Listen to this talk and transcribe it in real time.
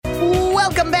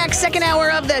Welcome back. Second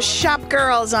hour of the Shop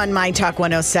Girls on My Talk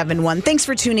 1071. Thanks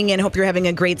for tuning in. Hope you're having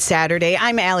a great Saturday.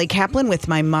 I'm Allie Kaplan with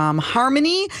my mom,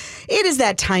 Harmony. It is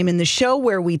that time in the show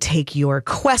where we take your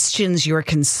questions, your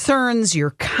concerns,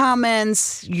 your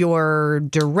comments, your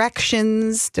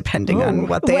directions, depending on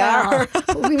what they are.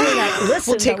 We may not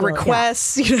listen. We'll take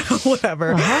requests,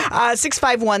 whatever.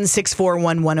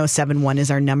 651-641-1071 is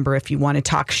our number if you want to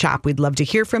talk shop. We'd love to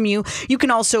hear from you. You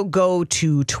can also go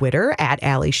to Twitter at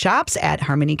Allie Shops, at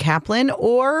Harmony Kaplan,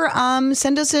 or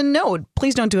send us a note.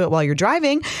 Please don't do it while you're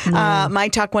driving.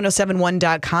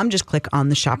 MyTalk1071.com. Just click on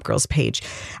the Shop Girls page.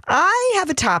 I have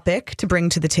a topic to bring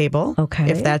to the table,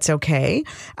 if that's okay.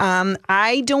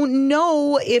 I don't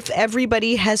know if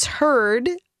everybody has heard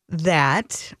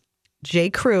that J.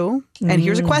 Crew, and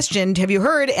here's a question. Have you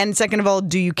heard? And second of all,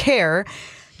 do you care?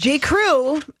 J.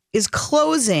 Crew is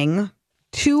closing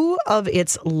two of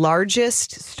its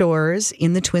largest stores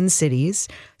in the Twin Cities,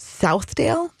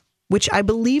 Southdale, which I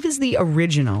believe is the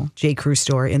original J. Crew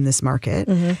store in this market,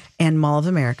 and Mall of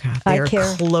America. They're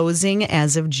closing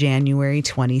as of January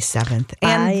 27th.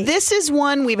 And this is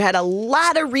one we've had a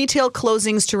lot of retail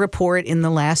closings to report in the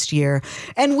last year.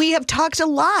 And we have talked a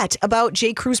lot about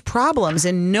J. Crew's problems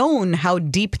and known how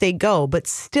deep they go. But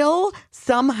still,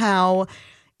 somehow,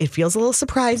 it feels a little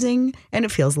surprising and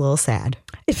it feels a little sad.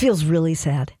 It feels really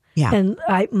sad. Yeah. And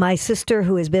my sister,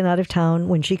 who has been out of town,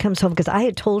 when she comes home, because I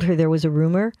had told her there was a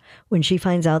rumor, when she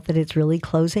finds out that it's really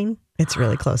closing. It's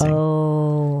really closing.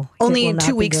 Oh. Only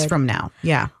 2 weeks from now.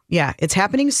 Yeah. Yeah. It's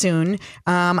happening soon.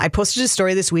 I posted a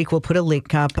story this week. We'll put a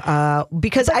link up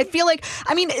because I feel like,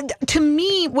 to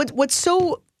me, what's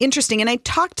so interesting, and I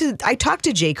talked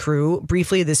to J. Crew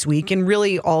briefly this week, and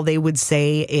really all they would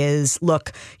say is,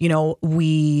 look,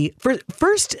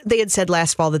 first they had said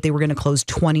last fall that they were going to close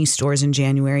 20 stores in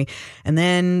January, and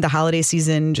then the holiday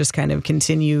season just kind of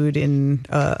continued in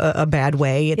a bad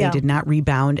way. Yeah. They did not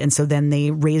rebound, and so then they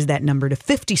raised that number to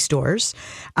 50 stores.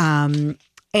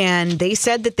 And they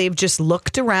said that they've just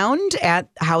looked around at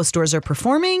how stores are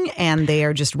performing and they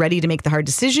are just ready to make the hard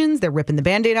decisions. They're ripping the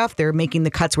Band-Aid off. They're making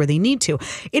the cuts where they need to.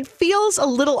 It feels a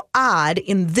little odd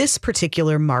in this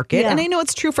particular market. Yeah. And I know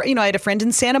it's true for, I had a friend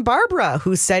in Santa Barbara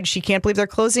who said she can't believe they're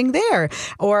closing there.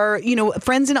 Or,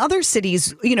 friends in other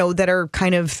cities, that are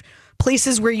kind of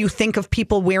places where you think of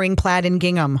people wearing plaid and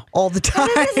gingham all the time.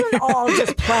 It isn't all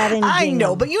just plaid and gingham. I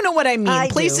know, but you know what I mean.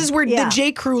 Places where the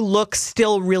J. Crew look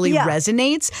still really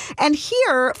resonates. And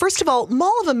here, first of all,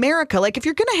 Mall of America, like if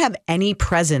you're going to have any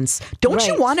presence, don't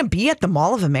you want to be at the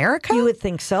Mall of America? You would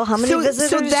think so. How many visitors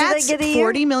do they get a year?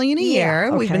 40 million a year.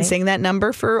 Okay. We've been saying that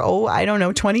number for,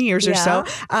 20 years or so.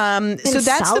 So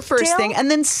that's the first thing.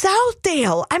 And then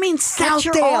Southdale. Southdale.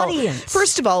 Your audience.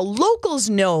 First of all,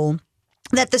 locals know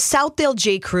that the Southdale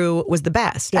J. Crew was the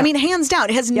best. Yeah. Hands down.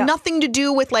 It has nothing to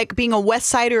do with like being a West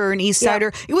Sider or an East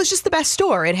Sider. It was just the best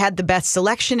store. It had the best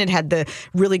selection. It had the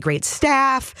really great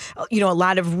staff. A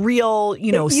lot of real,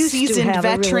 seasoned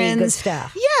veterans. A really good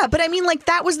staff. Yeah, but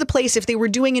that was the place if they were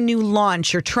doing a new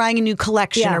launch or trying a new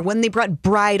collection or when they brought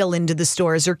bridal into the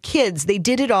stores or kids, they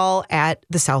did it all at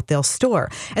the Southdale store.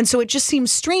 And so it just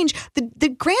seems strange. The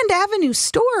Grand Avenue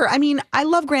store, I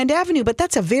love Grand Avenue, but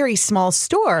that's a very small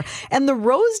store. And the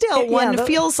Rosedale one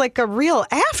feels like a real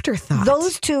afterthought.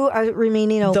 Those two are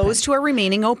remaining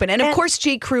open. And of course,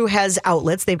 J. Crew has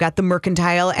outlets. They've got the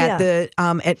Mercantile at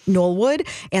at Knollwood,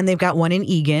 and they've got one in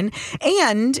Eagan.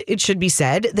 And it should be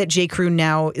said that J. Crew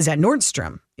now is at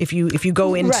Nordstrom. If you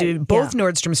go into both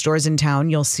Nordstrom stores in town,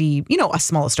 you'll see, a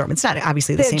small assortment. It's not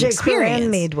obviously the same J. experience. Crew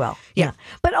and Madewell. Yeah.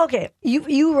 But okay,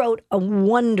 you wrote a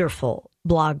wonderful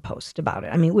blog post about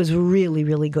it. It was really,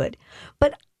 really good.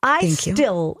 But I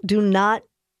still do not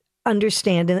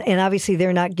understand, and obviously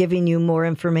they're not giving you more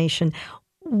information.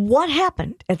 What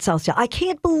happened at Southdale? I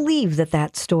can't believe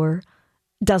that store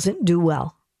doesn't do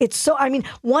well. It's so,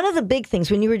 one of the big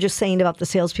things when you were just saying about the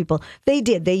salespeople,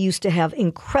 they used to have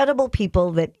incredible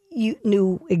people that you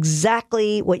knew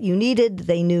exactly what you needed.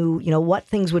 They knew, what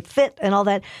things would fit and all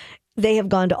that. They have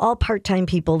gone to all part-time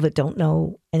people that don't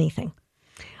know anything.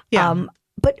 Yeah.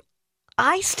 But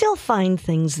I still find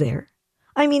things there.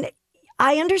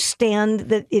 I understand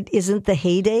that it isn't the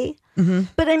heyday,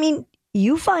 but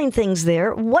you find things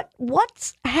there.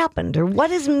 What's happened or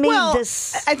what has made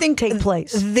this take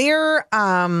place?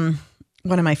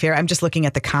 One of my favorite, I'm just looking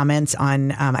at the comments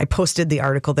on, I posted the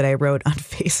article that I wrote on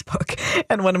Facebook,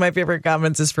 and one of my favorite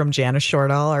comments is from Janice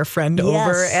Shortall, our friend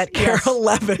over at Carol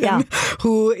Levin,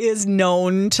 who is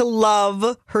known to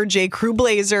love her J. Crew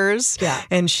blazers. Yeah.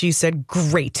 And she said,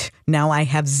 great, now I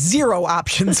have 0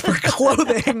 options for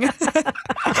clothing.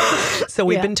 So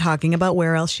we've been talking about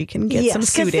where else she can get some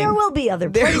suiting. There will be other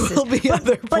places. There will be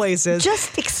other places.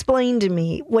 Just explain to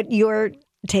me what your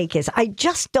take is. I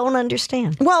just don't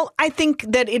understand. Well, I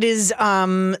think that it is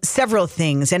several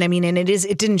things. And I mean,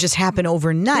 it didn't just happen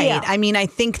overnight. Yeah. I mean, I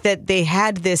think that they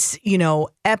had this,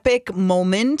 epic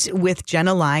moment with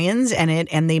Jenna Lyons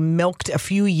and they milked a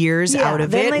few years out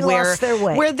of it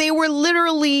where they were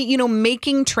literally,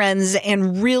 making trends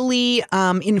and really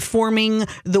informing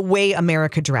the way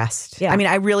America dressed. Yeah. I mean,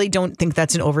 I really don't think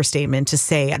that's an overstatement to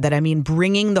say that. I mean,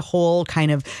 bringing the whole kind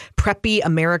of preppy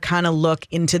Americana look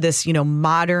into this,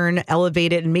 modern,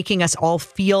 elevated, and making us all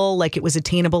feel like it was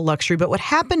attainable luxury. But what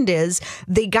happened is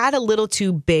they got a little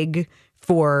too big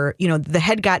for, the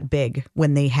head got big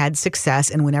when they had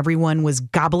success and when everyone was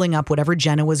gobbling up whatever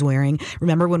Jenna was wearing.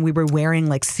 Remember when we were wearing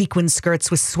like sequin skirts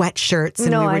with sweatshirts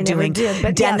and we were doing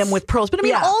denim with pearls. But I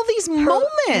mean, all these moments,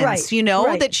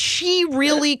 that she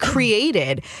really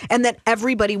created and that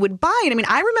everybody would buy. And I mean,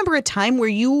 I remember a time where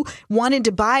you wanted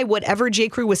to buy whatever J.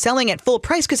 Crew was selling at full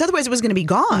price because otherwise it was going to be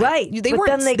gone. Right. They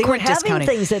weren't discounting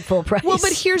things at full price. Well,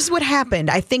 but here's what happened.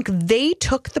 I think they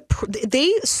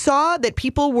they saw that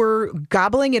people were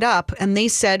gobbling it up and they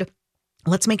said,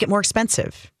 let's make it more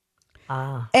expensive.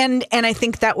 And I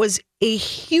think that was a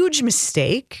huge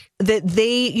mistake that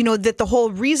that the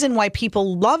whole reason why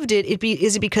people loved it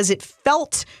is because it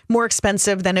felt more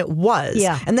expensive than it was.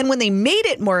 Yeah. And then when they made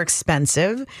it more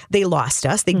expensive, they lost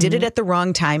us. They did it at the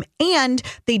wrong time. And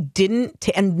they didn't.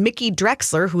 And Mickey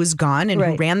Drexler, who is gone and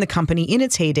who ran the company in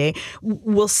its heyday,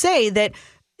 will say that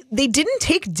they didn't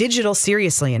take digital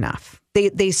seriously enough.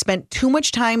 They spent too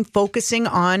much time focusing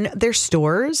on their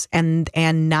stores and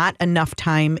not enough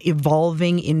time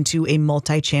evolving into a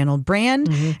multi-channel brand.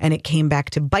 And it came back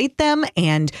to bite them,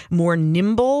 and more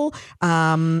nimble,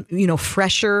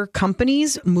 fresher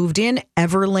companies moved in.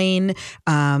 Everlane,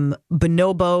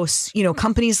 Bonobos,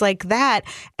 companies like that.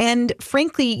 And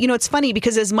frankly, it's funny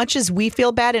because as much as we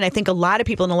feel bad, and I think a lot of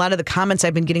people and a lot of the comments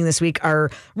I've been getting this week are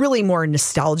really more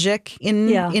nostalgic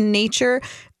in nature.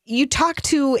 You talk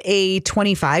to a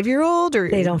 25-year-old, or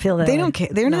they don't feel that. They don't care.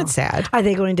 They're not sad. Are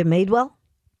they going to Madewell?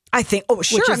 I think. Oh,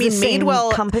 sure. I mean,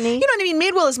 Madewell company. You know what I mean?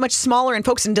 Madewell is much smaller and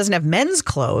focused and doesn't have men's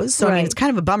clothes, so I mean, it's kind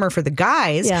of a bummer for the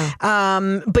guys. Yeah.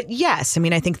 But yes, I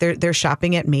mean, I think they're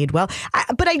shopping at Madewell.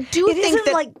 But I do think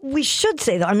that, like, we should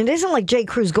say though. I mean, it isn't like J.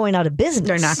 Crew's going out of business.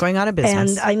 They're not going out of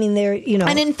business. And I mean, they're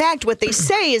And in fact, what they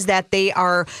say is that they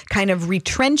are kind of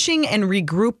retrenching and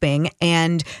regrouping.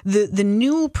 And the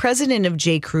new president of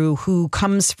J. Crew, who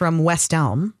comes from West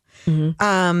Elm,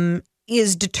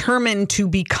 is determined to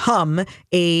become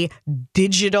a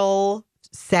digital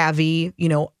savvy,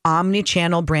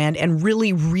 omni-channel brand and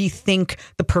really rethink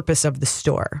the purpose of the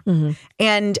store.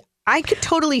 And I could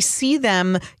totally see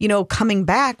them, coming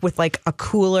back with like a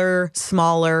cooler,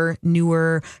 smaller,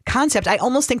 newer concept. I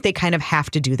almost think they kind of have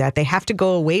to do that. They have to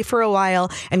go away for a while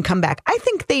and come back. I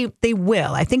think they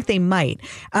will. I think they might.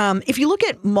 If you look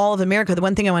at Mall of America, the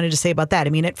one thing I wanted to say about that,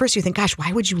 I mean, at first you think, gosh,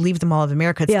 why would you leave the Mall of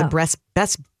America? It's the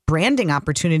best branding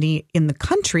opportunity in the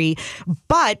country.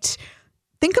 But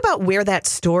think about where that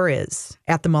store is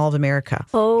at the Mall of America.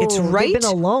 Oh, it's right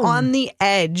on the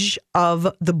edge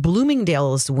of the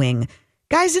Bloomingdale's wing.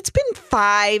 Guys, it's been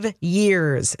 5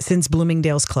 years since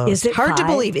Bloomingdale's closed. Is it hard 5? to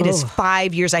believe it is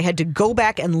 5 years. I had to go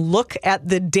back and look at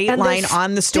the date line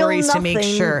on the stories to make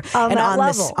sure. And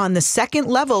on the second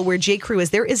level where J. Crew is,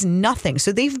 there is nothing.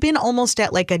 So they've been almost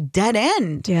at like a dead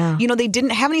end. Yeah. They didn't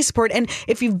have any support. And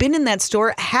if you've been in that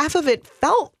store, half of it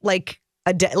felt like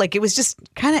like it was just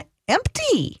kind of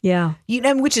empty. Yeah.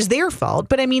 Which is their fault.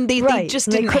 But I mean, they just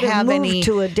didn't have any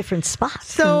to a different spot.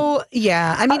 So,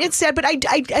 yeah, I mean, it's sad. But I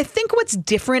think what's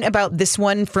different about this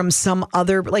one from some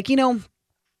other, like,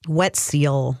 Wet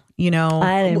Seal,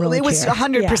 I didn't really it was care.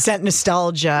 100%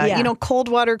 nostalgia. Yeah.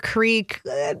 Coldwater Creek,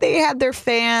 they had their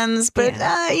fans, but but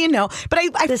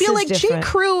I feel like J.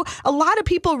 Crew, a lot of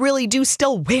people really do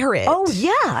still wear it. Oh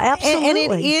yeah, absolutely. And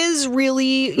it is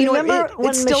really, remember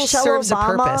it still Michelle serves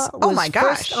Obama a purpose. Oh my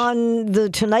gosh, first on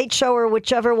the Tonight Show or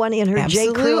whichever one in her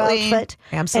J. Crew outfit.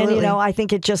 Absolutely. And I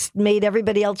think it just made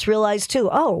everybody else realize too.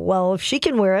 Oh well, if she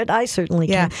can wear it, I certainly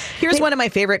can. Here's one of my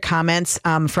favorite comments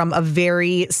from a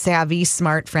very savvy,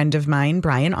 smart friend of mine,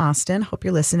 Brian Austin. Hope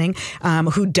you're listening.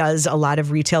 Who does a lot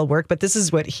of retail work, but this is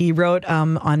what he wrote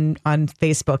on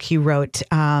Facebook. He wrote,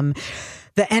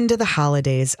 The end of the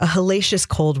holidays, a hellacious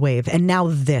cold wave, and now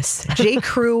this. J.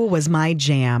 Crew was my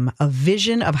jam, a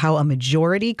vision of how a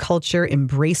majority culture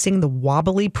embracing the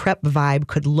wobbly prep vibe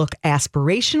could look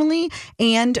aspirationally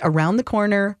and around the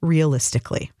corner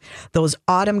realistically. Those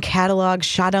autumn catalogs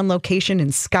shot on location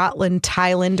in Scotland,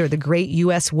 Thailand, or the great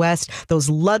U.S. West, those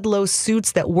Ludlow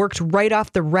suits that worked right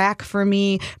off the rack for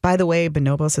me. By the way,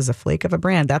 Bonobos is a flake of a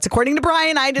brand. That's according to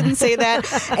Brian. I didn't say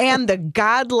that. And the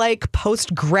godlike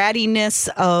post-graddiness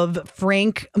of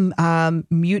Frank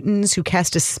Mutons, who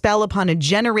cast a spell upon a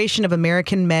generation of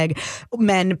American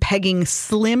men pegging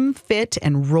slim fit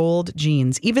and rolled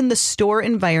jeans. Even the store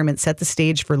environment set the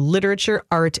stage for literature,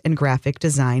 art, and graphic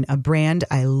design, a brand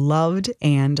I loved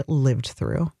and lived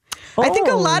through. I think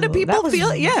a lot of people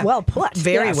feel, well put.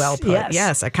 Very well put.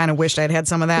 Yes. I kind of wished I'd had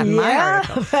some of that in my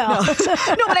article. Well.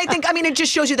 No, but I mean, it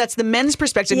just shows you that's the men's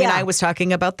perspective. I mean, I was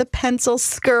talking about the pencil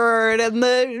skirt and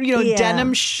the,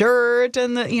 denim shirt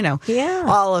and the,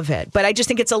 all of it. But I just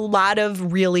think it's a lot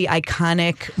of really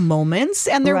iconic moments,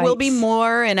 and there will be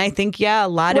more. And I think, a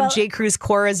lot of J. Crew's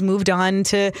core has moved on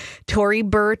to Tory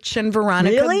Burch and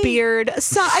Veronica Beard.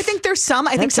 So I think there's some.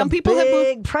 I think some people have moved.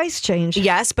 Big price change.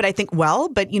 Yes, but I think,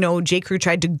 J. Crew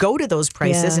tried to go to those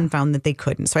prices and found that they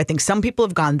couldn't. So I think some people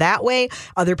have gone that way.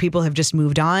 Other people have just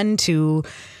moved on to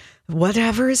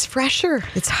whatever is fresher.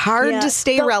 It's hard to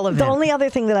stay relevant. The only other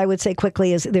thing that I would say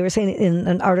quickly is they were saying in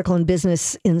an article in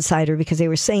Business Insider, because they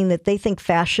were saying that they think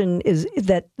fashion is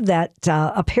that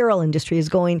apparel industry is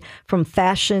going from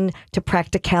fashion to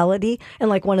practicality. And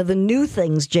like one of the new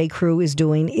things J. Crew is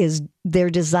doing is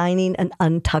they're designing an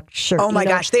untucked shirt. Oh my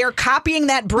gosh, they are copying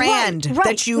that brand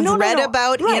that you've read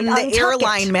about in the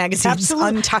airline magazines,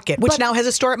 Untuck It, which now has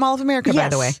a store at Mall of America, by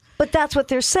the way. But that's what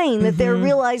they're saying, that they're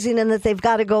realizing and that they've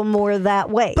got to go more that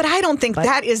way. But I don't think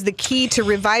that is the key to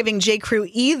reviving J. Crew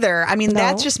either. I mean,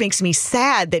 that just makes me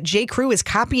sad that J. Crew is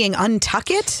copying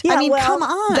Untuck It. Yeah, I mean, come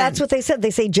on. That's what they said.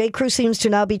 They say J. Crew seems to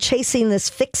now be chasing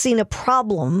this fixing a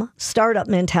problem startup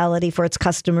mentality for its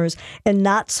customers and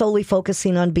not solely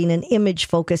focusing on being an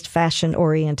image-focused,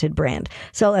 fashion-oriented brand.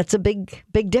 So that's a big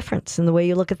difference in the way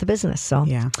you look at the business. So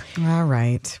all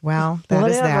right. Well, that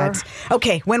is that.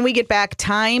 Okay, when we get back,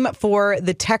 time for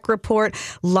the Tech Report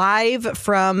live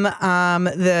from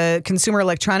the Consumer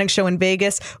Electronics Show in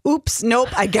Vegas. Oops, nope.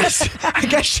 I guess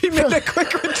she made a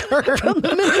quick return from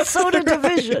the Minnesota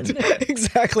division.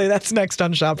 Exactly. That's next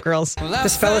on Shop Girls.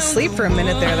 Just fell asleep for a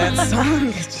minute there. That song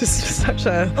is just such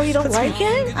a. Oh, you don't like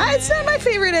it? It's not my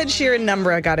favorite Ed Sheeran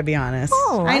number. I got to be honest.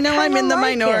 Oh, I know I'm in the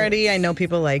minority. I know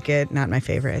people like it. Not my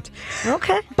favorite.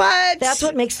 Okay. But that's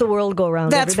what makes the world go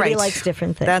round. That's Everybody right. likes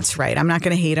different things. That's right. I'm not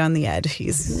going to hate on the Ed.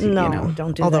 He's don't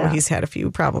do although that. he's had a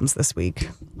few problems this week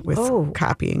with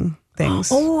copying things.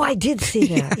 Oh, I did see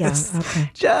that. Yes. Yeah.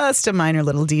 Okay. Just a minor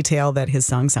little detail that his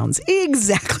song sounds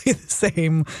exactly the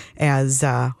same as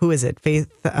who is it? Tim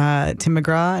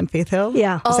McGraw and Faith Hill?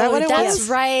 Yeah. Is that what it was? That's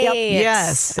right. Yep.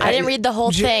 Yes. I didn't read the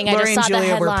whole thing. I Lori just saw and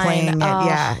Julia the were headline. playing it.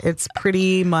 Yeah, it's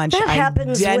pretty much That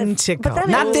happens identical. but that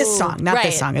Not is- this song. Not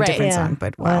this song. A different song.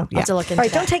 But wow. I'll have to look into All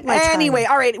right, don't take my time. Anyway,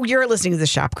 all right, you're listening to the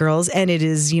Shop Girls, and it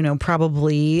is,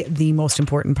 probably the most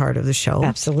important part of the show.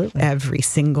 Absolutely. Every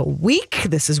single week.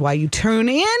 This is why you tune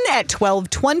in at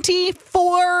 12:20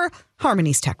 for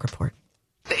Harmony's Tech Report.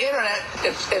 The internet,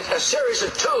 it's a series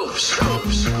of tubes.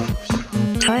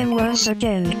 Time once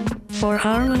again for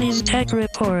Harmony's Tech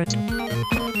Report.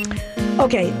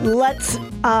 Okay, let's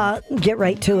get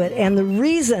right to it. And the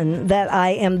reason that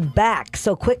I am back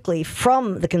so quickly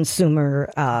from the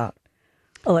Consumer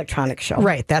Electronics Show.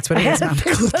 Right, that's what it is now.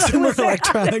 Consumer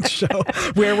Electronics Show.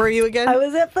 Where were you again? I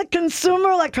was at the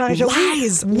Consumer Electronics Show.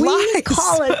 Lies. We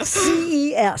call it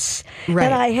CES. Right.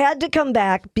 And I had to come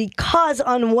back because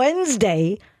on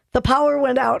Wednesday, the power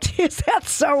went out. Is that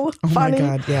so funny? Oh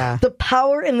my God, yeah. The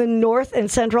power in the north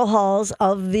and central halls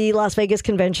of the Las Vegas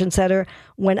Convention Center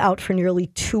went out for nearly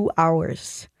 2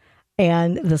 hours.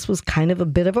 And this was kind of a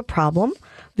bit of a problem.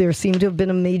 There seemed to have been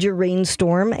a major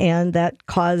rainstorm, and that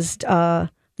caused the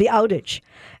outage.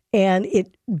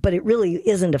 But it really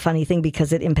isn't a funny thing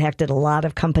because it impacted a lot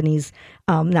of companies,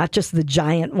 not just the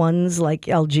giant ones like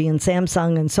LG and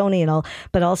Samsung and Sony and all,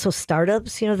 but also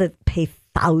startups, that pay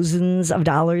thousands of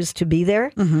dollars to be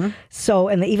there. Mm-hmm. So,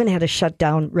 and they even had to shut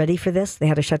down, ready for this? They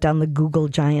had to shut down the Google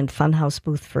Giant Funhouse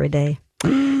booth for a day.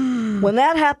 When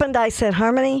that happened, I said,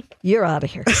 Harmony, you're out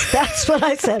of here. That's what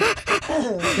I said.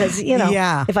 Because,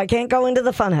 if I can't go into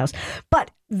the funhouse. But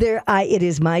it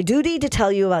is my duty to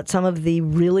tell you about some of the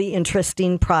really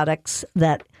interesting products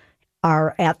that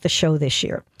are at the show this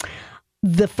year.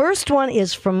 The first one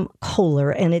is from Kohler,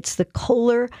 and it's the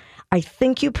Kohler, I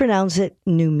think you pronounce it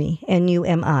Numi,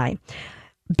 Numi.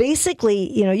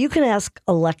 basically, you can ask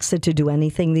Alexa to do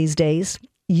anything these days.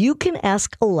 You can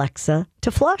ask Alexa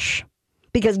to flush,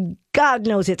 because God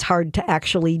knows it's hard to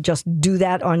actually just do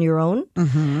that on your own.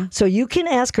 Mm-hmm. So you can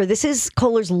ask her. This is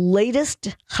Kohler's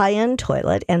latest high-end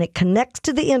toilet, and it connects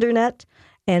to the internet,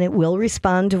 and it will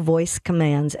respond to voice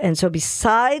commands. And so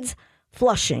besides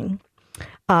flushing,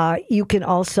 you can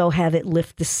also have it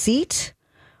lift the seat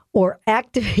or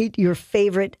activate your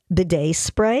favorite bidet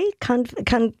spray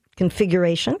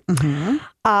configuration.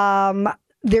 Mm-hmm.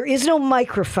 There is no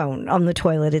microphone on the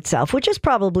toilet itself, which is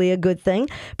probably a good thing.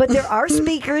 But there are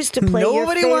speakers to play your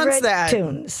favorite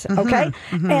tunes. Okay,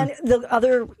 mm-hmm. And the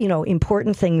other,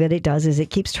 important thing that it does is it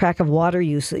keeps track of water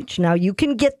usage. Now you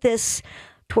can get this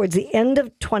towards the end of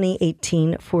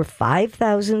 2018 for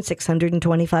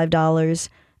 $5,625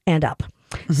 and up.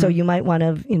 Mm-hmm. So you might want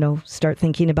to, start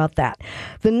thinking about that.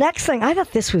 The next thing, I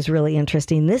thought this was really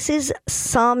interesting. This is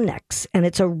Somnex, and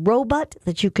it's a robot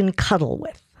that you can cuddle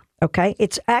with. Okay,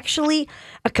 it's actually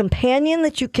a companion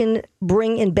that you can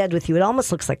bring in bed with you. It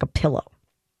almost looks like a pillow,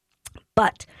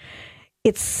 but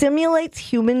it simulates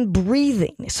human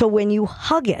breathing. So when you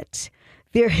hug it,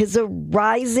 there is a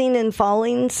rising and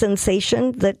falling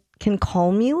sensation that can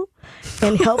calm you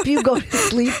and help you go to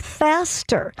sleep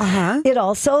faster. Uh-huh. It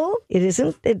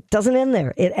doesn't end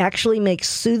there. It actually makes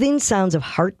soothing sounds of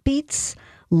heartbeats,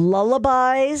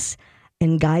 lullabies,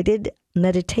 and guided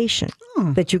meditation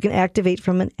that you can activate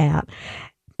from an app,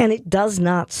 and it does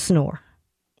not snore.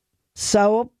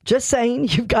 So just saying,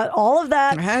 you've got all of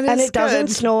that and it doesn't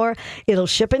snore. It'll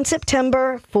ship in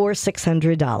September for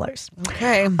 $600.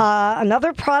 Okay.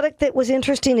 Another product that was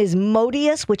interesting is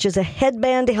Modius, which is a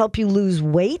headband to help you lose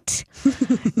weight.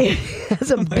 It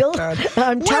has a built.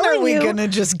 I'm telling you, when are we going to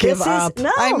just give up?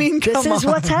 No, this is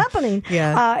what's happening.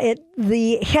 Yeah.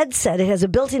 The headset. It has a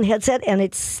built-in headset, and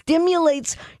it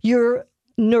stimulates your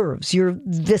nerves, your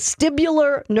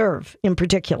vestibular nerve in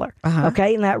particular. Uh-huh.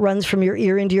 Okay. And that runs from your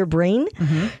ear into your brain.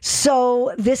 Mm-hmm.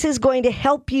 So this is going to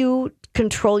help you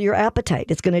control your appetite.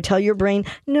 It's going to tell your brain,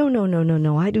 no,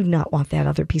 I do not want that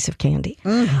other piece of candy.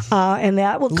 And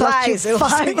that will cost you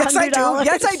 $500.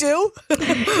 Yes, I do.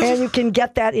 And you can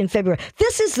get that in February.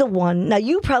 This is the one. Now,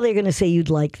 you probably are going to say you'd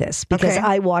like this because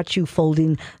I watch you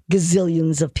folding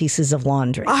gazillions of pieces of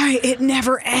laundry. It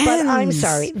never ends. But I'm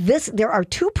sorry. There are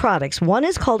two products. One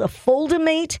is called a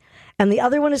Foldamate, and the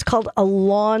other one is called a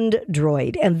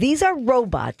Laundroid. And these are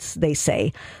robots, they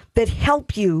say, that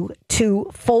help you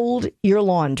to fold your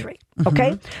laundry.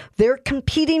 Okay? Mm-hmm. They're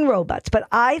competing robots, but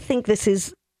I think this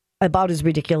is about as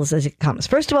ridiculous as it comes.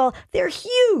 First of all, they're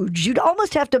huge. You'd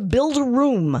almost have to build a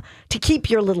room to keep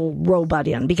your little robot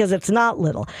in because it's not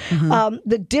little. Mm-hmm.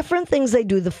 The different things they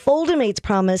do, the Foldamates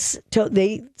promise,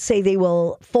 they say they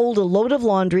will fold a load of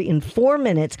laundry in 4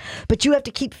 minutes, but you have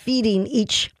to keep feeding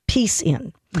each piece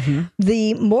in. Mm-hmm.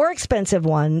 The more expensive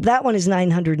one, that one is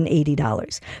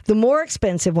 $980. The more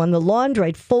expensive one, the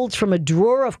Laundroid, folds from a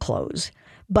drawer of clothes,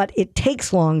 but it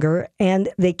takes longer, and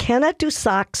they cannot do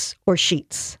socks or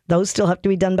sheets. Those still have to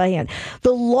be done by hand.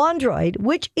 The Laundroid,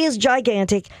 which is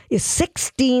gigantic, is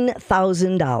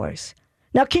 $16,000.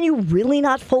 Now, can you really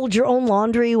not fold your own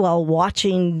laundry while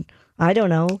watching, I don't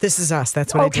know? This Is Us.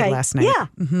 That's what I did last night. Yeah.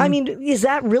 Mm-hmm. I mean, is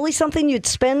that really something you'd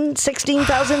spend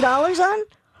 $16,000 on?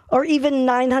 Or even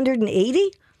 $980?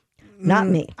 Not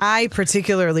me. I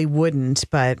particularly wouldn't,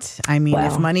 but I mean,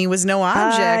 if money was no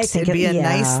object, it'd be a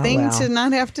nice thing to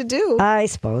not have to do. I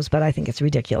suppose, but I think it's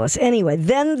ridiculous. Anyway,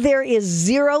 then there is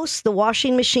Zeros, the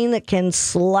washing machine that can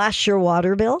slash your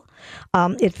water bill.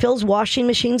 It fills washing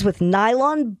machines with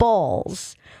nylon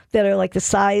balls that are like the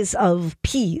size of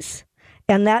peas.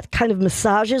 And that kind of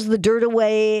massages the dirt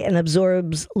away and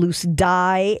absorbs loose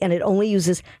dye, and it only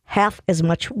uses half as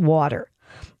much water.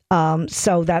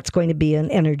 So that's going to be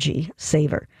an energy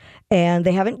saver. And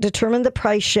they haven't determined the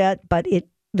price yet, but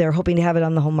they're hoping to have it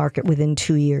on the home market within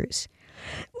 2 years.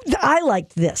 I like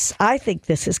this. I think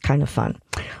this is kind of fun.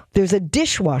 There's a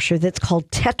dishwasher that's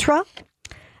called Tetra,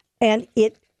 and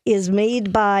it is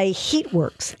made by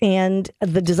Heatworks and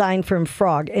the design firm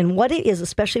Frog. And what it is,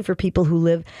 especially for people who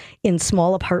live in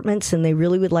small apartments and they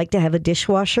really would like to have a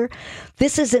dishwasher,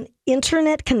 this is an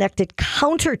internet-connected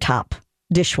countertop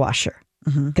dishwasher.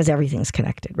 Because everything's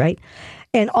connected, right?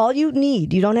 And all you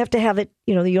need, you don't have to have it,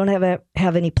 you don't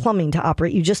have any plumbing to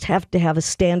operate. You just have to have a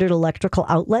standard electrical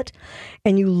outlet,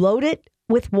 and you load it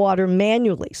with water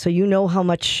manually, so you know how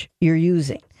much you're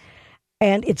using.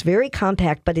 And it's very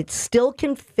compact, but it still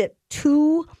can fit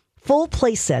 2 full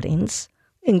place settings,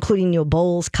 including your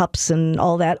bowls, cups, and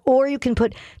all that. Or you can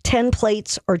put 10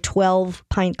 plates or 12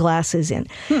 pint glasses in,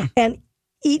 and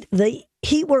the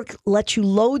Heatwork lets you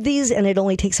load these, and it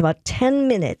only takes about 10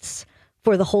 minutes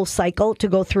for the whole cycle to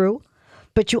go through,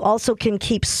 but you also can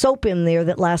keep soap in there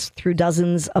that lasts through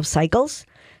dozens of cycles.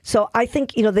 So I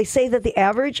think, they say that the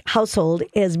average household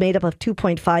is made up of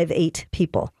 2.58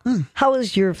 people. How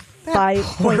is your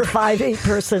 5.58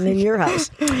 person in your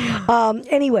house?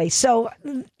 Anyway, so,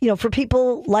 for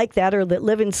people like that or that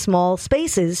live in small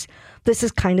spaces, this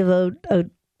is kind of a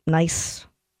nice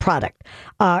product.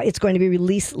 It's going to be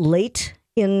released late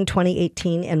in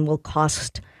 2018 and will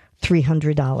cost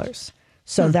 $300.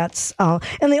 So that's,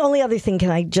 and the only other thing, can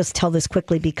I just tell this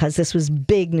quickly, because this was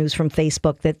big news from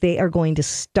Facebook, that they are going to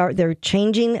they're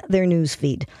changing their news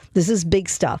feed. This is big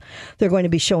stuff. They're going to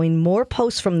be showing more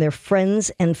posts from their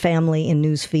friends and family in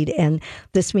news feed. And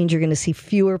this means you're going to see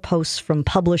fewer posts from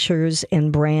publishers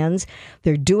and brands.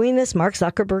 They're doing this. Mark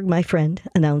Zuckerberg, my friend,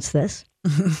 announced this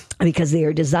because they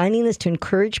are designing this to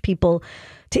encourage people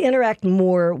to interact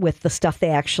more with the stuff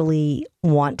they actually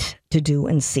want to do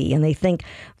and see. And they think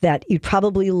that you'd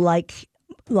probably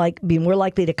be more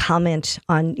likely to comment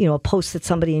on, a post that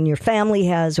somebody in your family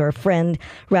has or a friend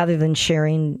rather than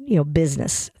sharing,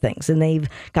 business things. And they've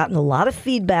gotten a lot of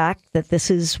feedback that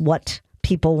this is what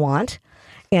people want.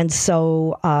 And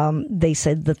so they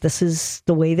said that this is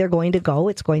the way they're going to go.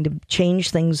 It's going to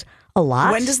change things a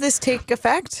lot. When does this take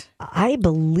effect? I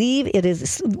believe it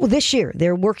is this year.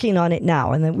 They're working on it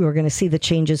now, and then we're going to see the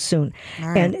changes soon.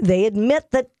 Right. And they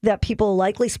admit that people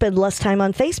likely spend less time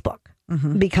on Facebook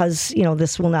because,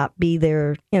 this will not be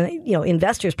their,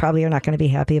 investors probably are not going to be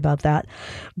happy about that.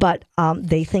 But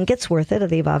they think it's worth it.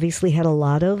 They've obviously had a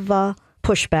lot of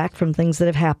pushback from things that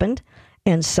have happened.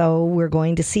 And so we're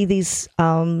going to see these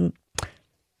coming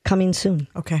soon.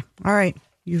 Okay. All right.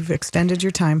 You've extended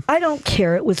your time. I don't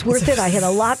care. It was worth it. I had a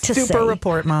lot to say. Super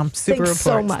report, Mom. Super Thanks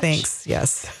report. So much. Thanks.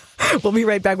 Yes. We'll be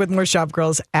right back with more Shop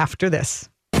Girls after this.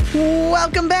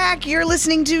 Welcome back. You're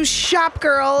listening to Shop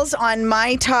Girls on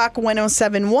My Talk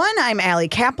 107.1. I'm Allie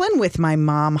Kaplan with my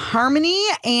mom, Harmony,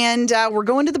 and we're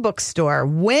going to the bookstore.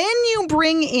 When you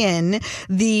bring in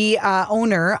the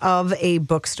owner of a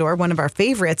bookstore, one of our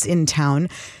favorites in town,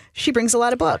 she brings a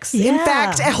lot of books. Yeah. In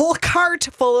fact, a whole cart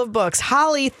full of books.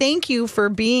 Holly, thank you for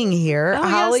being here. Oh,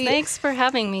 Holly, yes, thanks for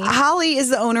having me. Holly is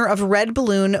the owner of Red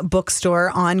Balloon Bookstore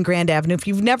on Grand Avenue. If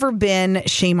you've never been,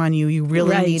 shame on you. You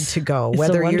really need to go. It's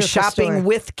Whether you're shopping store.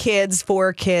 with kids,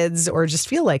 for kids, or just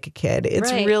feel like a kid.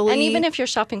 It's right. really... And even if you're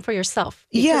shopping for yourself.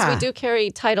 Because we do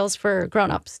carry titles for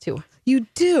grown-ups, too. You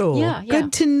do? Yeah.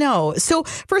 Good to know. So,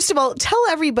 first of all, tell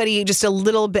everybody just a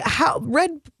little bit how...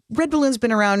 Red Balloon's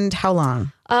been around how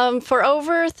long? For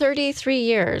over 33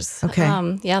 years. Okay.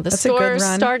 The store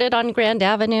started on Grand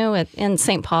Avenue in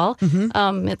St. Paul.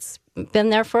 It's been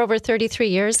there for over 33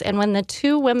 years. And when the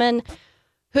two women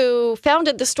who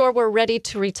founded the store were ready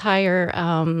to retire,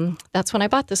 that's when I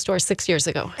bought the store 6 years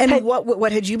ago. And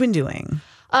what had you been doing?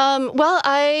 I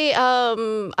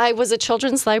was a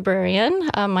children's librarian.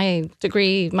 My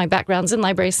background's in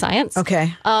library science.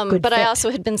 Okay. But I also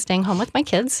had been staying home with my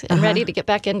kids and ready to get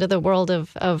back into the world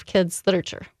of kids'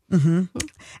 literature.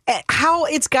 How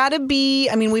it's got to be,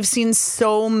 we've seen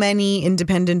so many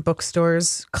independent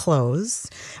bookstores close.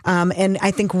 And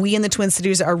I think we in the Twin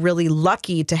Cities are really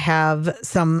lucky to have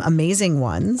some amazing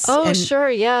ones. Oh, sure.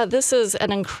 Yeah. This is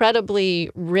an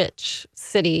incredibly rich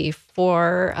city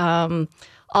for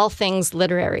all things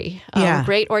literary.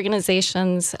 Great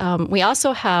organizations. We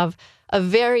also have a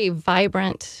very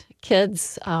vibrant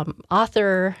kids,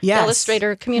 author,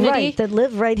 illustrator community. Right, that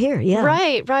live right here, yeah.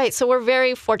 Right. So we're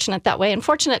very fortunate that way, and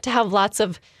fortunate to have lots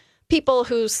of people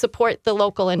who support the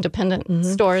local independent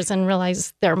stores and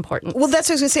realize their importance. Well, that's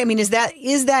what I was going to say.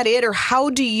 Is that it? Or how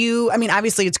do you,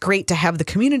 obviously it's great to have the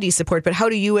community support, but how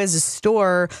do you as a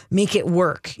store make it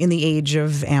work in the age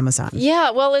of Amazon?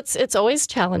 Yeah, well, it's always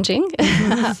challenging.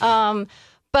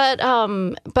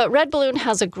 But Red Balloon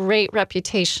has a great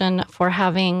reputation for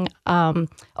having a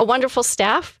wonderful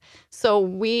staff. So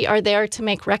we are there to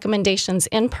make recommendations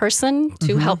in person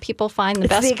to help people find the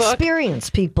best book. It's the experience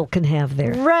people can have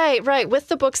there. Right. With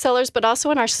the booksellers, but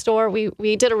also in our store.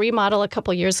 We did a remodel a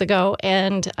couple years ago,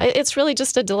 and it's really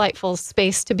just a delightful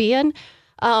space to be in.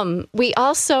 We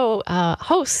also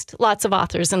host lots of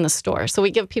authors in the store, so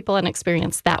we give people an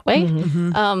experience that way.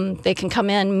 They can come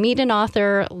in, meet an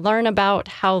author, learn about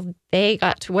how they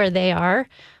got to where they are.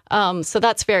 So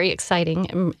that's very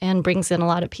exciting and brings in a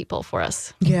lot of people for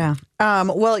us. Yeah.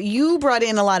 Well, you brought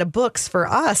in a lot of books for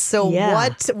us. So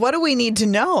what do we need to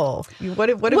know? What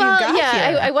have you got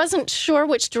here? I wasn't sure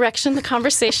which direction the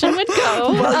conversation would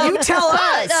go. Well, you tell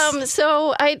us.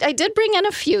 So I did bring in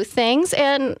a few things.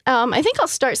 And I think I'll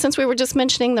start, since we were just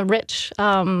mentioning the rich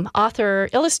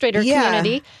author-illustrator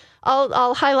community.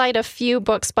 I'll highlight a few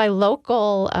books by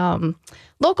local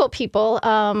people.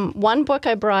 One book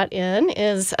I brought in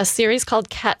is a series called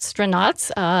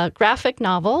Catstronauts, a graphic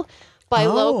novel by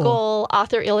local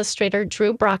author-illustrator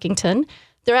Drew Brockington.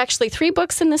 There are actually 3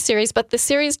 books in the series, but the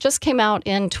series just came out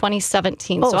in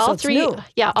 2017. So all three,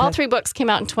 all 3 books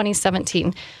came out in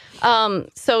 2017.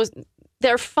 So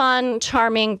they're fun,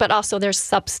 charming, but also there's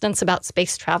substance about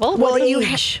space travel. Well,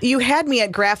 you had me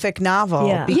at graphic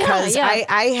novel because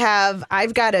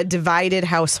I've got a divided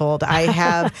household. I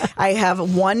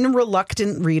have one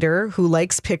reluctant reader who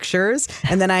likes pictures,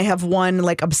 and then I have one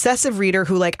like obsessive reader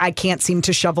who I can't seem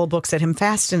to shovel books at him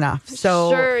fast enough.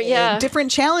 So different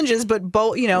challenges, but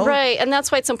both, Right, and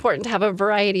that's why it's important to have a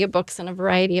variety of books and a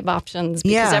variety of options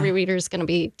because every reader is going to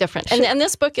be different. And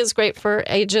this book is great for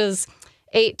ages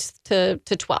 8 to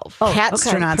 12.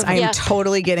 Catstronauts. I am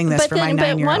totally getting this for my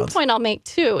 9-year-old. But one point I'll make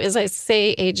too is I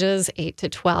say ages 8 to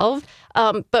 12,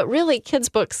 but really kids'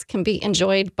 books can be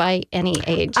enjoyed by any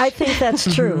age. I think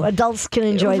that's true. Adults can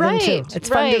enjoy them too. It's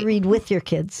fun to read with your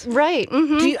kids. Right.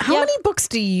 Mm-hmm. How many books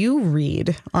do you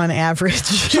read on average?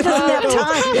 She doesn't have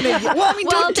time.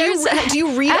 Do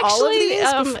you read all of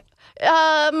these?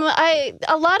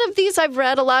 A lot of these I've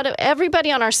read.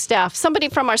 Everybody on our staff, somebody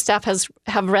from our staff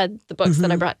have read the books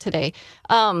that I brought today.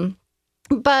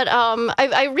 But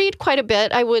I read quite a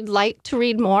bit. I would like to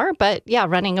read more, but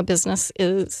running a business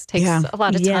takes a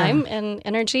lot of time and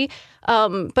energy.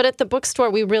 But at the bookstore,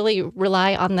 we really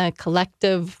rely on the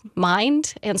collective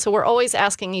mind, and so we're always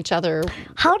asking each other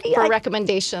for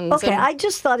recommendations. Okay, I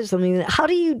just thought of something. How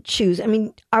do you choose? I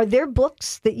mean, are there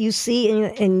books that you see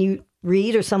and you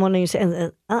read, or someone and you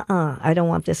say, I don't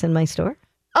want this in my store?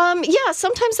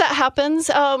 Sometimes that happens.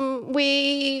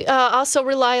 We also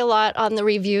rely a lot on the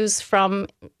reviews from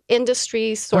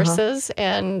industry sources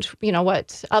and,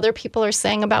 what other people are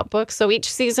saying about books. So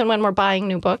each season when we're buying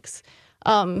new books,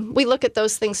 we look at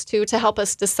those things too to help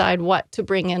us decide what to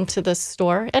bring into the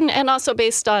store. And also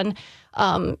based on,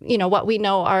 what we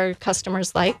know our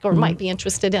customers like or might be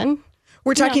interested in.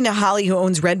 We're talking to Holly, who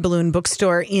owns Red Balloon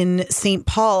Bookstore in St.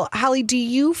 Paul. Holly, do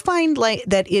you find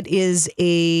that it is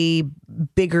a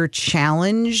bigger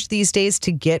challenge these days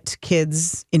to get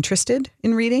kids interested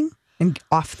in reading and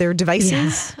off their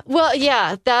devices? Yeah.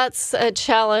 Well, that's a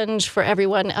challenge for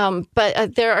everyone.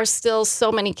 But there are still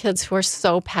so many kids who are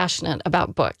so passionate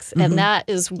about books. And that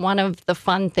is one of the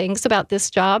fun things about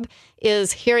this job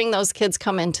is hearing those kids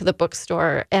come into the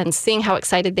bookstore and seeing how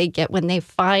excited they get when they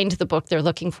find the book they're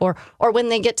looking for or when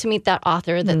they get to meet that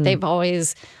author that they've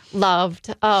always loved.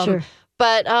 Sure.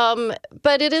 But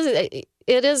it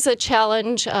is a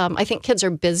challenge. I think kids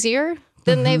are busier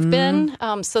than they've been.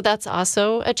 So that's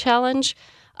also a challenge.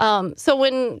 So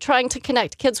when trying to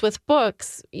connect kids with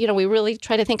books, we really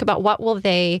try to think about what will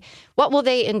they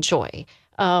enjoy?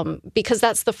 Because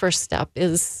that's the first step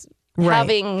is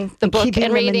having the book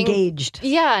and reading them engaged.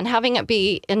 Yeah, and having it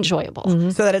be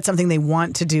enjoyable. So that it's something they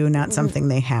want to do, not something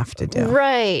they have to do.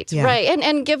 Right.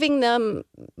 And giving them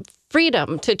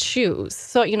freedom to choose.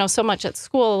 So, so much at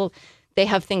school, they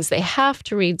have things they have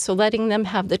to read. So letting them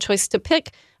have the choice to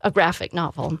pick a graphic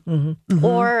novel.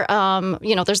 Or,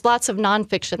 there's lots of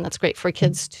nonfiction that's great for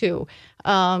kids too.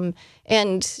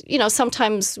 And,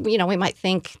 sometimes, we might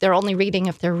think they're only reading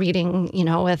if they're reading,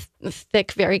 a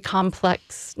thick, very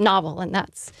complex novel. And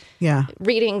that's,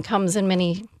 reading comes in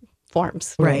many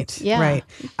forms. Right. Yeah. Right.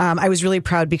 I was really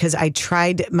proud because I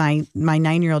tried, my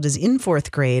 9-year-old is in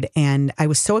 4th grade, and I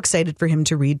was so excited for him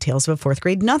to read Tales of a 4th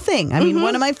Grade Nothing. I mean,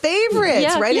 one of my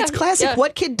favorites, right? It's classic. Yeah.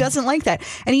 What kid doesn't like that?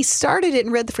 And he started it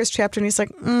and read the first chapter, and he's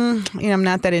like, I'm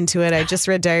not that into it. I just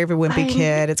read Diary of a Wimpy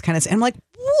Kid. It's kind of, and I'm like,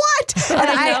 what?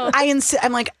 And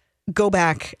I'm like, go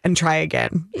back and try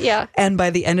again. Yeah. And by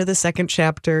the end of the 2nd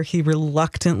chapter, he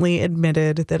reluctantly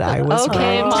admitted that I was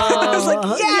okay, right. Mom. I was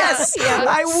like, yes,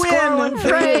 I win.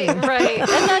 Right. And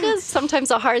that is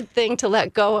sometimes a hard thing to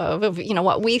let go of,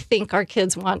 what we think our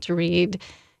kids want to read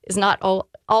is not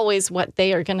always what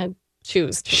they are going to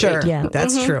choose to Sure, read.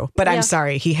 that's true. But I'm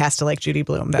sorry, he has to like Judy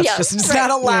Blume. That's just it's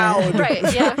not allowed. Right,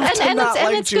 yeah.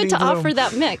 And it's good to offer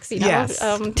that mix, Yes.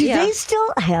 Do they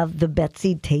still have the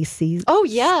Betsy Tacy's? Oh,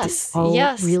 yes.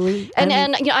 Yes. Really? And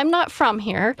I'm not from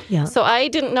here, so I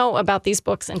didn't know about these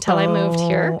books until I moved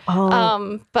here.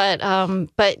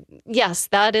 But yes,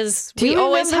 that is, we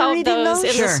always held those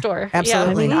in the store.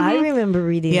 Absolutely. Yeah. I remember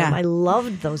reading them. I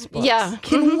loved those books. Yeah.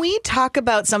 Can we talk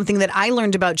about something that I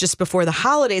learned about just before the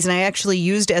holidays? And I actually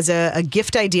used as a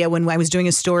gift idea when I was doing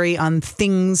a story on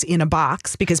things in a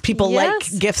box, because people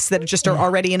like gifts that just are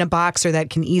already in a box or that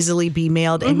can easily be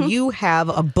mailed. And you have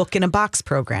a book in a box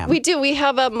program. We do. We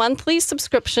have a monthly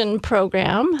subscription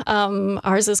program.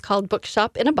 Ours is called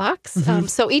Bookshop in a Box.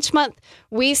 So each month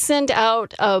we send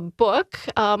out a book.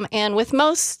 And with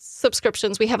most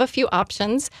subscriptions, we have a few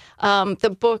options.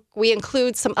 The book, we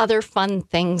include some other fun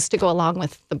things to go along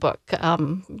with the book,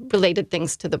 related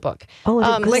things to the book.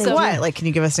 Like what? Like, can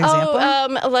you give us an example?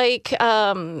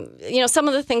 Some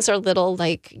of the things are little,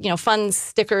 like, fun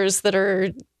stickers that are,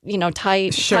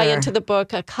 tie into the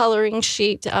book, a coloring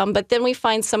sheet. But then we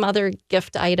find some other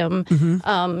gift item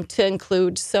to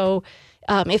include. So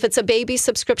if it's a baby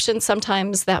subscription,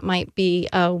 sometimes that might be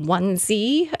a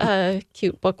onesie, a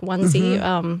cute book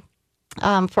onesie.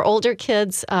 For older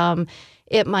kids,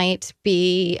 it might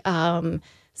be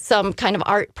some kind of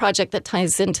art project that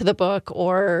ties into the book,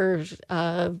 or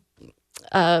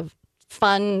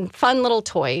fun little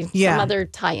toy, some other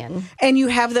tie-in. And you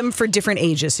have them for different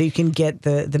ages, so you can get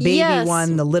the baby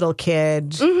one, the little kid,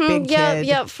 big kid.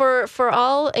 Yeah, for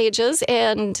all ages.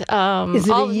 And is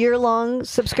it a year-long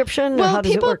subscription? Well, how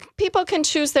does it work? People can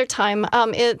choose their time.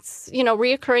 It's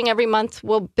reoccurring every month.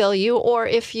 We'll bill you, or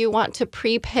if you want to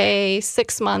prepay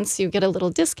 6 months, you get a little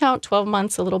discount. 12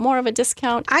 months, a little more of a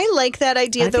discount. I like that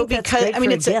idea though, because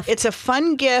it's a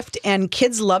fun gift, and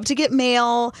kids love to get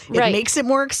mail. It makes it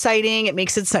more exciting.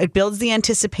 It builds the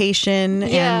anticipation.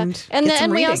 And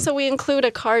we include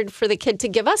a card for the kid to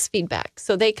give us feedback,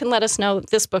 so they can let us know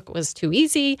this book was too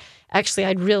easy. Actually,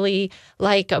 I'd really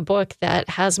like a book that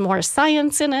has more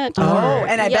science in it.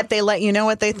 I bet they let you know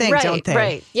what they think, don't they?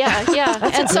 Right. Yeah.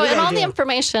 and all the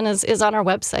information is on our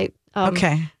website.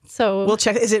 Okay. So we'll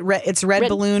check. Is it it's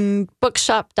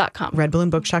redballoonbookshop.com.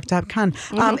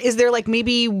 Redballoonbookshop.com. Is there like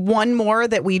maybe one more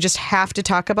that we just have to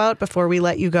talk about before we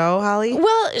let you go, Holly?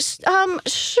 Well,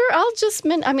 sure. I'll just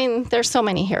there's so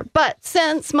many here. But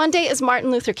since Monday is Martin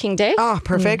Luther King Day. Oh,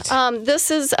 perfect. This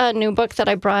is a new book that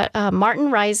I brought, Martin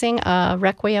Rising,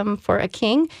 Requiem for a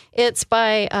King. It's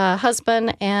by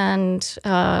husband and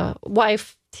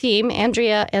wife team,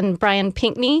 Andrea and Brian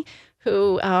Pinkney,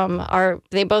 who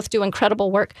they both do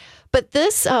incredible work. But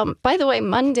this, by the way,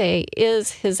 Monday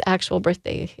is his actual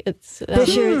birthday. It's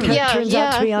this year it turns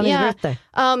out to be on his birthday.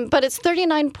 But it's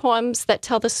 39 poems that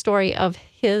tell the story of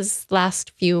his last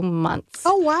few months.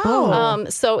 Oh, wow.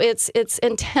 So it's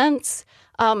intense,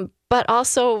 but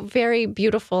also very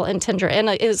beautiful and tender. And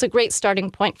it is a great starting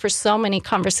point for so many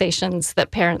conversations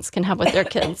that parents can have with their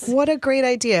kids. What a great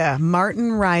idea.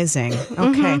 Martin Rising.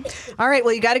 Okay. All right.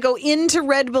 Well, you got to go into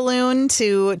Red Balloon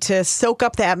to soak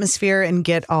up the atmosphere and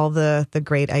get all the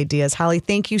great ideas. Holly,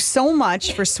 thank you so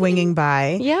much for swinging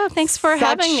by. Yeah, thanks for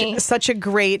having me. Such a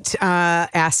great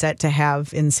asset to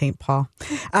have in St. Paul.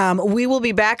 We will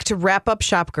be back to wrap up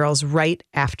Shop Girls right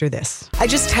after this. I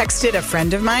just texted a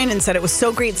friend of mine and said it was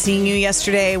so great seeing you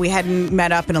yesterday. We hadn't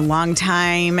met up in a long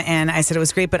time, and I said it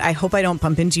was great, but I hope I don't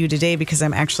bump into you today because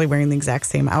I'm actually wearing the exact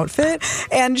same outfit.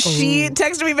 And she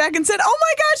texted me back and said, "Oh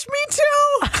my gosh, me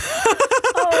too."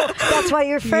 That's why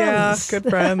you're friends. Yeah, good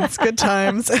friends, good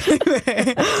times. Anyway,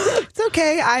 it's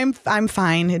okay. I'm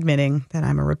fine admitting that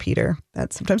I'm a repeater.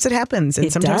 That sometimes it happens,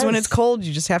 and sometimes when it's cold,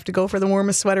 you just have to go for the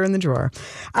warmest sweater in the drawer.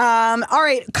 All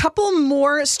right, a couple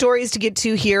more stories to get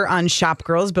to here on Shop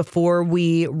Girls before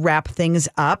we wrap things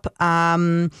up.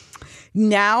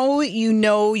 Now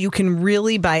you can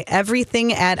really buy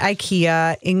everything at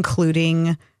IKEA,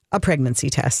 including a pregnancy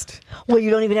test. Well, you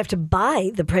don't even have to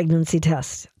buy the pregnancy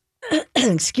test.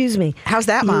 Excuse me. How's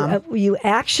that, Mom? You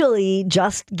actually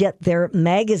just get their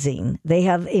magazine. They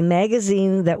have a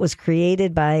magazine that was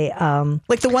created by...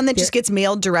 like the one that just gets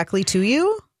mailed directly to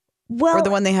you? Well, or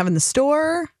the one they have in the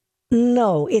store?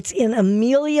 No, it's in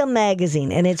Amelia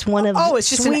Magazine, and it's one of it's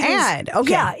just Sweden's, an ad.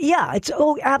 Okay. Yeah.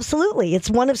 Absolutely. It's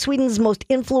one of Sweden's most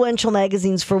influential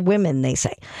magazines for women, they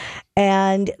say.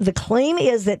 And the claim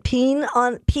is that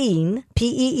peeing,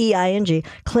 P-E-E-I-N-G,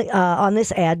 on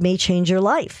this ad may change your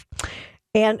life.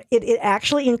 And it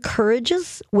actually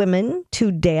encourages women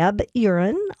to dab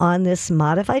urine on this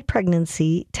modified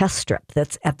pregnancy test strip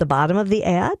that's at the bottom of the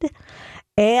ad.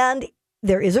 And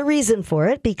there is a reason for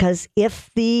it, because if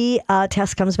the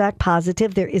test comes back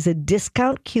positive, there is a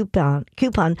discount coupon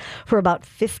for about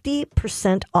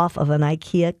 50% off of an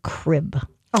IKEA crib.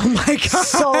 Oh my God.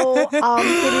 So it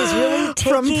is really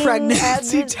taking... From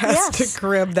pregnancy test to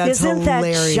crib. That's Isn't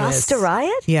hilarious. That just a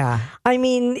riot? Yeah. I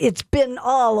mean, it's been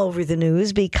all over the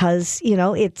news because,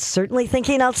 it's certainly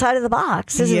thinking outside of the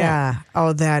box, isn't it? Yeah.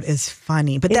 Oh, that is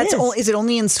funny. But is it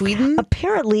only in Sweden?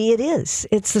 Apparently it is.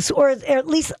 It's this, or at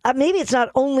least maybe it's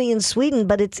not only in Sweden,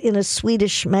 but it's in a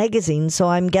Swedish magazine. So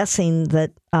I'm guessing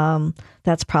that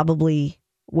that's probably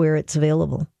where it's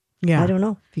available. Yeah. I don't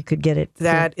know if you could get it.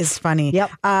 That is funny. Yep.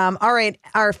 All right.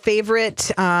 Our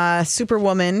favorite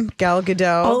Superwoman, Gal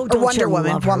Gadot. Oh, don't Wonder you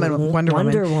Woman. love her?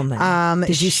 Wonder Woman.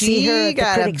 Did you see her at the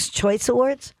got Critics' Choice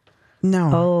Awards?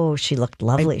 No. Oh, she looked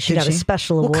lovely. She got a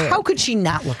special award. Well, how could she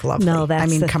not look lovely? No,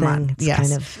 that's the come thing. on. It's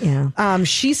kind of, yeah.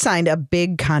 She signed a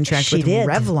big contract with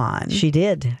Revlon. She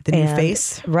did. The new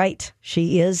face? Right.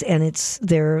 She is. And it's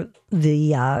the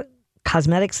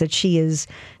cosmetics that she is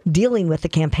dealing with. The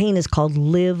campaign is called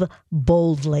Live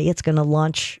Boldly. It's going to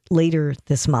launch later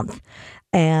this month.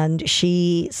 And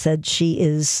she said she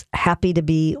is happy to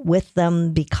be with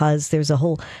them because there's a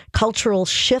whole cultural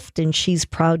shift and she's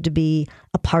proud to be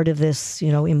a part of this,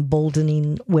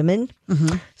 emboldening women.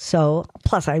 Mm-hmm. So,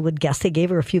 plus I would guess they gave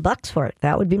her a few bucks for it.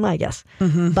 That would be my guess.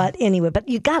 Mm-hmm. But anyway,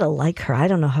 you got to like her. I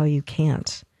don't know how you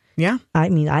can't. Yeah. I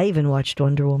mean, I even watched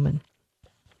Wonder Woman.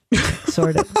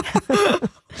 Sort of.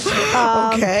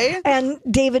 Okay. And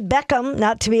David Beckham,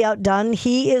 not to be outdone,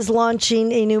 he is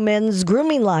launching a new men's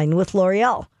grooming line with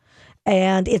L'Oreal.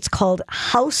 And it's called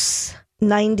House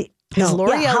 90. Has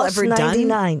L'Oreal House ever 99.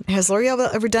 done? Has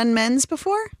L'Oreal ever done men's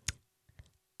before?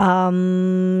 Yeah,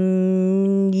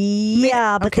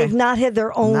 but they've not had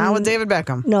their own. Not with David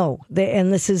Beckham. No,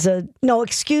 this is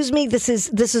excuse me. This is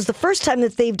the first time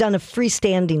that they've done a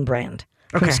freestanding brand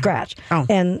from scratch. Oh.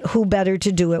 And who better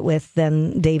to do it with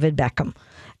than David Beckham?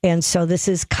 And so this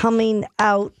is coming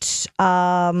out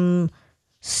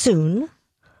soon,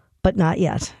 but not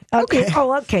yet.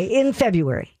 Okay. In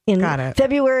February. Got it.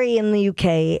 February in the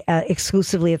UK,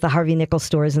 exclusively at the Harvey Nichols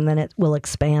stores, and then it will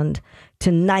expand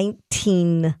to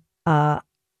 19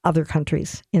 other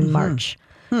countries in March.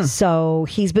 So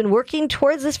he's been working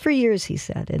towards this for years, he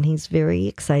said, and he's very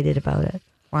excited about it.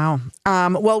 Wow.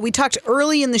 Well, we talked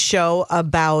early in the show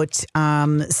about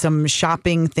some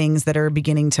shopping things that are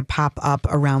beginning to pop up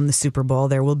around the Super Bowl.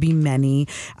 There will be many.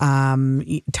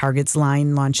 Target's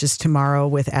line launches tomorrow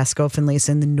with Asco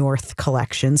Finlayson, the North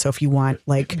collection. So if you want,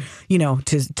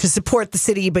 to support the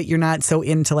city, but you're not so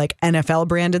into NFL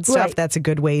branded stuff, right, that's a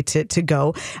good way to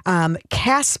go.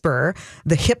 Casper,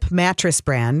 the hip mattress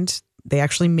brand. They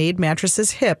actually made mattresses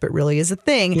hip. It really is a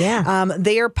thing. Yeah.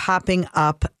 They are popping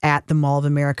up at the Mall of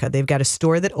America. They've got a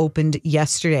store that opened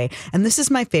yesterday. And this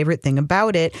is my favorite thing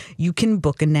about it. You can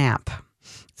book a nap.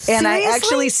 And Seriously? I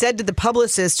actually said to the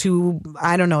publicist who,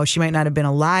 I don't know, she might not have been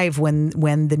alive when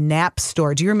the Nap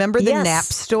store. Do you remember the Nap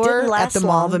store at the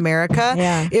Mall of America?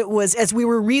 Yeah. It was, as we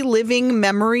were reliving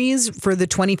memories for the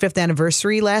 25th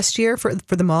anniversary last year for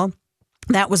the mall.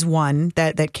 That was one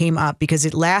that came up because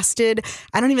it lasted,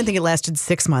 I don't even think it lasted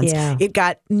 6 months. Yeah. It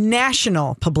got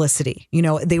national publicity.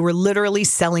 They were literally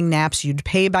selling naps. You'd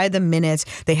pay by the minute.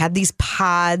 They had these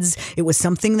pods. It was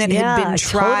something that had been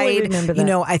tried. Totally remember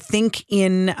that. I think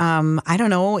in,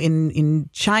 in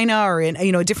China or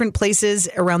in, different places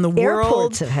around the world.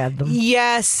 Airports have had them.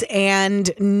 Yes. And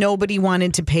nobody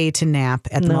wanted to pay to nap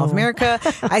at the Mall of America.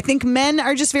 I think men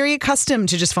are just very accustomed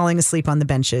to just falling asleep on the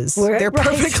benches. They're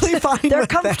perfectly fine. They're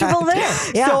comfortable there.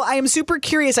 Yeah. So I am super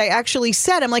curious. I actually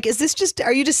said, I'm like,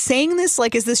 are you just saying this?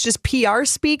 Is this just PR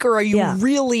speak or are you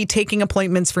really taking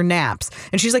appointments for naps?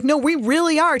 And she's like, no, we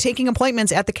really are taking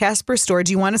appointments at the Casper store.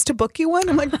 Do you want us to book you one?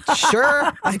 I'm like,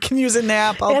 sure, I can use a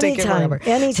nap. I'll take it wherever.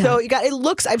 Anytime. So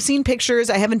I've seen pictures.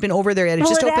 I haven't been over there yet. It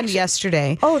just opened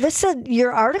yesterday. Oh,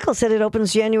 your article said it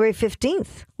opens January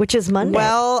 15th, which is Monday.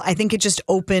 Well, I think it just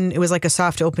opened. It was like a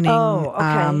soft opening. Oh,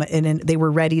 okay. And they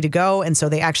were ready to go. And so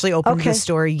they actually opened the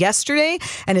store yesterday,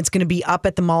 and it's going to be up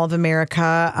at the Mall of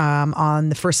America on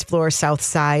the first floor south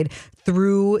side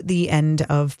through the end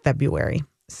of February.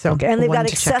 So, and they've got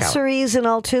accessories and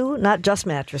all too, not just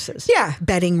mattresses. Yeah,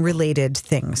 bedding related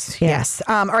things. Yeah. Yes.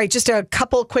 All right, just a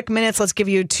couple quick minutes. Let's give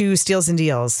you 2 steals and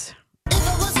deals.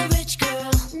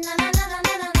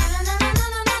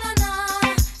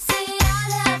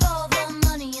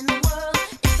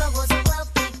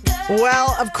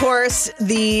 Well, of course,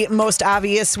 the most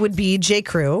obvious would be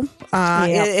J.Crew.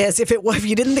 As if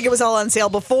you didn't think it was all on sale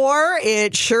before,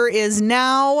 it sure is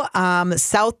now.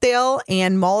 Southdale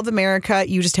and Mall of America,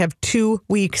 you just have 2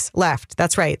 weeks left.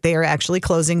 That's right. They are actually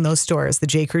closing those stores, the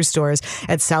J.Crew stores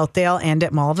at Southdale and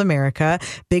at Mall of America.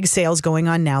 Big sales going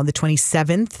on now. The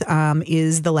 27th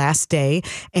is the last day.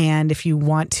 And if you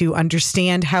want to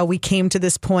understand how we came to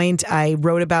this point, I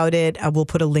wrote about it. We'll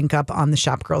put a link up on the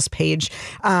Shop Girls page.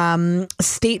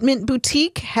 Statement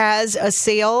Boutique has a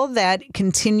sale that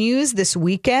continues this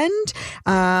weekend.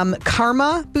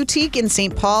 Karma Boutique in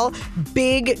St. Paul,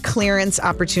 big clearance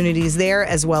opportunities there,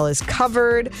 as well as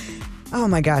Covered. Oh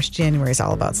my gosh, January is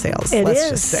all about sales. Let's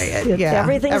just say it. Yeah,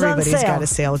 everybody's got a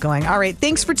sale going. All right,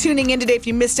 thanks for tuning in today. If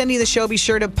you missed any of the show, be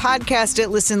sure to podcast it,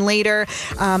 listen later.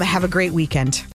 Have a great weekend.